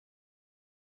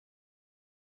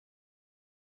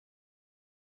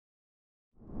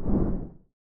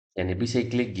An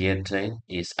epicyclic gear train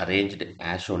is arranged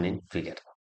as shown in figure.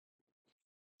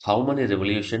 How many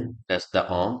revolutions does the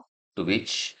arm to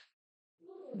which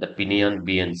the pinion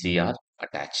B and C are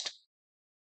attached?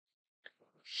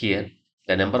 Here,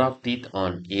 the number of teeth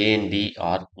on A and D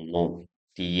are known.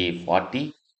 TA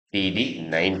 40, TD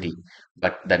 90.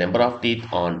 But the number of teeth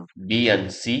on B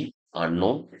and C are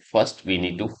known. First, we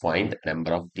need to find the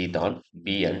number of teeth on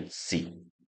B and C.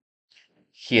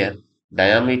 Here,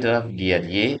 diameter of gear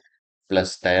A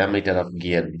plus diameter of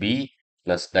gear B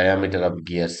plus diameter of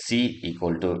gear C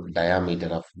equal to diameter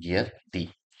of gear D.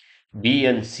 B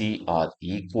and C are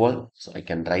equal, so I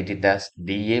can write it as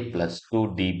dA plus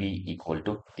 2dB equal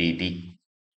to dD.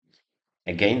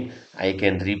 Again, I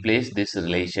can replace this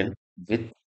relation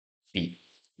with T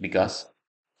because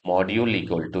module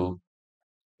equal to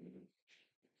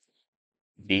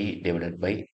D divided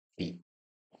by T.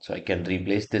 So I can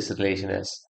replace this relation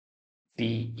as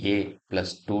TA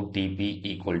plus 2TB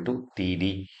equal to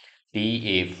TD,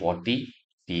 TA 40,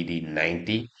 TD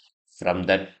 90. From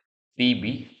that,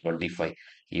 TB 25.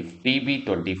 If TB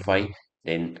 25,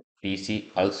 then TC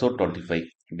also 25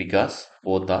 because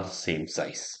both are same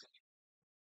size.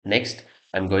 Next,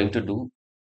 I'm going to do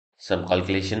some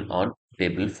calculation on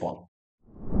table form.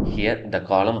 Here, the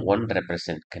column 1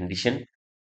 represent condition,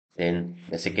 then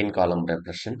the second column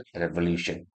represent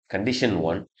revolution. Condition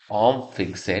 1, arm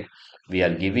fixed, we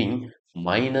are giving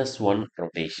 -1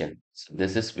 rotation. So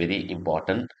this is very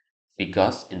important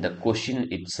because in the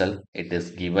question itself, it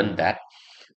is given that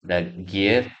the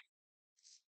gear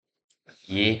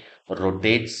A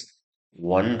rotates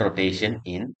one rotation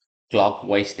in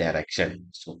clockwise direction.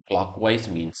 So clockwise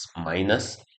means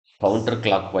minus,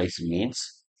 counterclockwise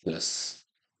means plus.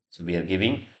 So we are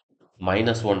giving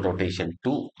 -1 rotation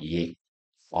to A.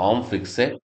 Arm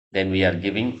fixed, then we are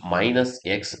giving minus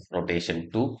X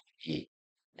rotation to A.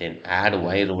 Then add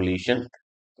Y revolution,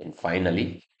 and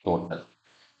finally total.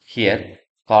 Here,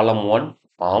 column 1,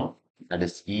 arm, that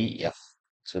is EF.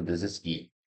 So this is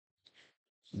E.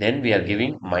 Then we are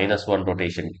giving -1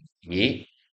 rotation A,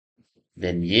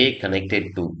 then A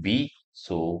connected to B.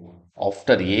 So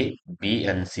after A, B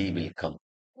and C will come.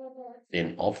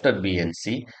 Then after B and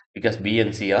C, because B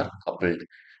and C are coupled,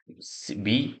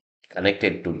 B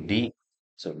connected to D.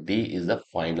 So D is the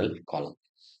final column.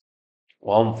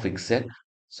 Arm fixed.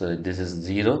 So this is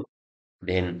 0.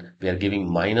 Then we are giving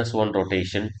 -1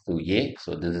 rotation to A.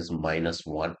 So this is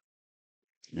 -1.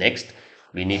 Next,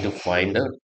 we need to find the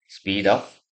speed of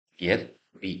gear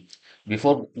B.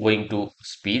 Before going to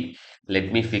speed, let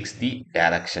me fix the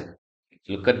direction.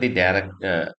 Look at the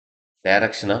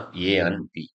direction of A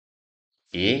and B.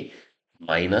 A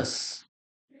minus,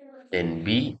 then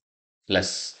B plus,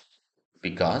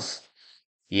 because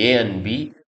A and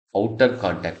B outer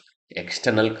contact,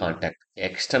 external contact.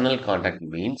 External contact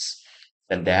means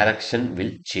the direction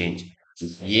will change.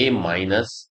 A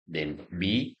minus, then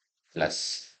B plus.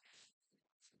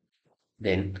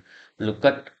 Then look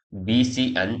at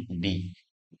BC and D.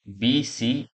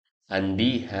 BC and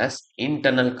D has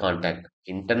internal contact.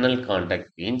 Internal contact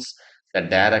means the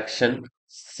direction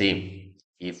same.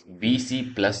 If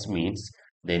BC plus means,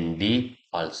 then D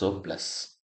also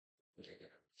plus.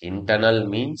 Internal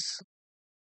means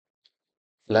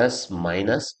plus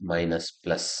minus minus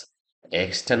plus.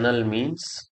 External means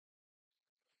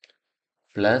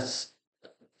plus,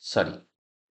 sorry,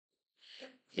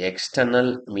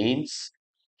 external means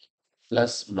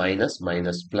plus minus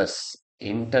minus plus.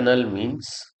 Internal means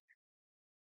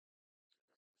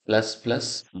plus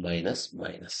plus minus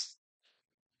minus.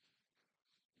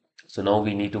 So now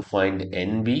we need to find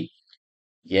NB.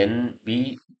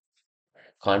 NB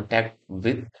contact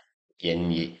with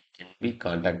NA. NB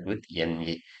contact with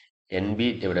NA.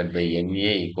 NB divided by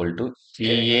NA equal to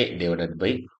TA divided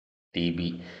by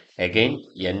TB. Again,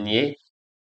 NA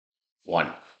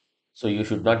 1. So you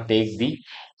should not take the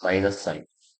minus sign.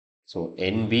 So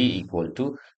NB equal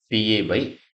to TA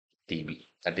by TB.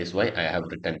 That is why I have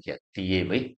written here TA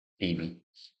by TB.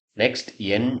 Next,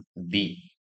 ND,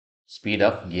 speed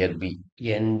of gear B.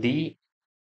 ND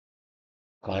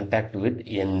contact with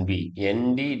NB.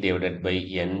 ND divided by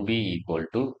NB equal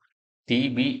to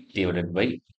TB divided by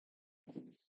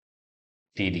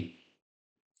TD.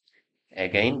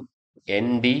 Again,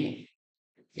 ND,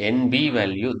 NB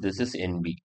value, this is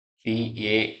NB.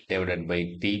 TA divided by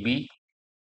TB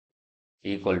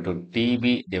equal to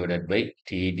TB divided by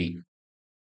TD.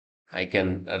 I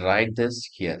can write this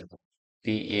here.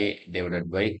 TA divided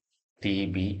by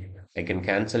TB. I can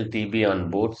cancel TB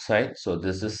on both sides. So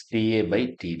this is TA by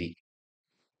TD.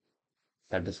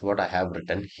 That is what I have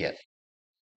written here.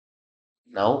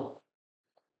 Now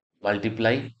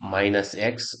multiply minus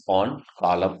x on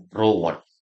column row 1.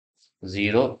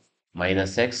 0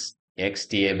 minus x, x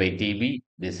ta by tb,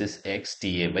 this is x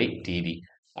ta by td.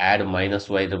 Add minus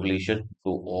y revolution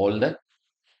to all the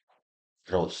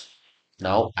rows.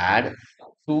 Now add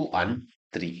 2 and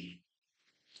 3.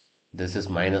 This is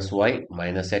minus y,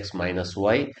 minus x minus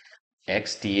y,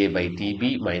 x ta by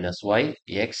tb minus y,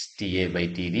 x ta by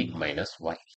td minus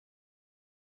y.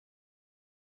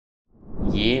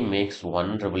 A makes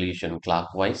one revolution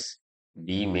clockwise,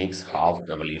 B makes half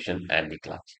revolution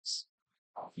anticlockwise.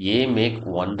 A make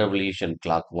one revolution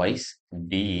clockwise,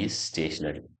 B is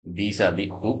stationary. These are the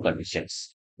two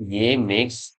conditions. A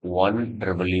makes one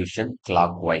revolution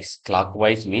clockwise.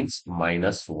 Clockwise means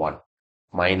minus 1.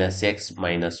 Minus x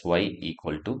minus y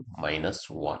equal to minus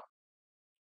 1.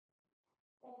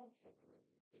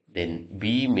 Then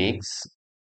B makes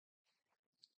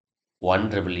one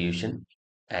revolution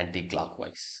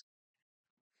anti-clockwise.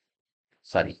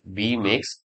 Sorry, B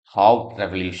makes half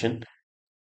revolution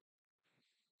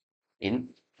in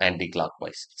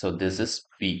anti-clockwise. So this is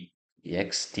P,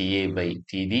 x ta by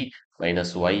td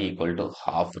minus y equal to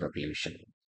half revolution.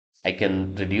 I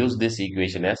can reduce this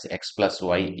equation as x plus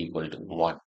y equal to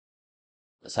 1.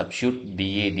 Substitute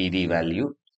dA dd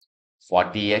value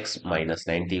 40x minus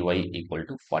 90y equal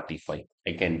to 45.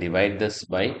 I can divide this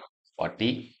by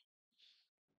 40.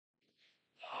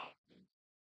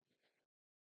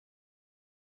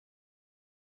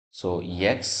 So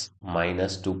x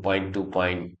minus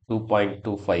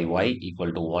 2.25y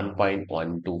equal to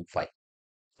 1.125.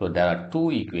 So there are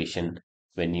two equations.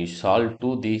 When you solve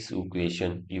to this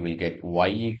equation, you will get y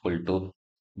equal to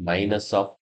minus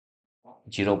of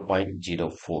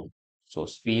 0.04. So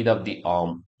speed of the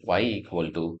arm y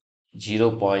equal to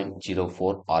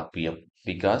 0.04 rpm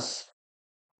because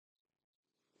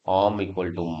arm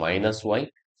equal to minus y.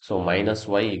 So minus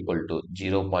y equal to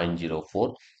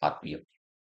 0.04 rpm.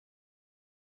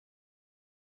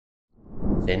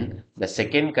 Then the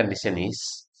second condition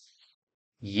is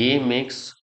A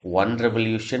makes one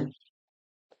revolution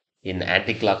in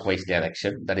anti-clockwise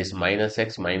direction, that is minus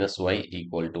x minus y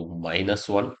equal to minus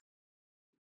 1.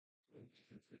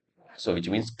 So which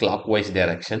means clockwise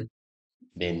direction.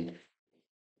 Then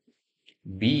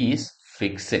B is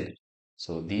fixed.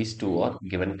 So these two are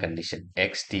given condition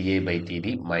x ta by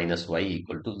td minus y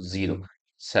equal to 0.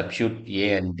 Substitute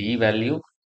A and D value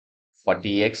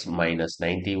 40x minus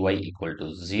 90y equal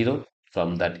to 0.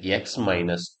 From that x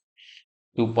minus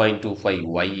 2.25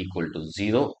 y equal to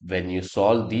 0. When you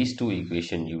solve these two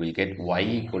equations, you will get y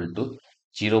equal to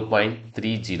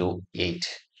 0.308.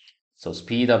 So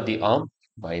speed of the arm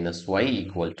minus y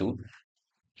equal to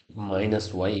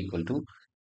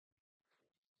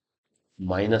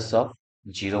minus of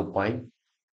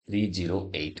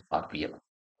 0.308 rpm.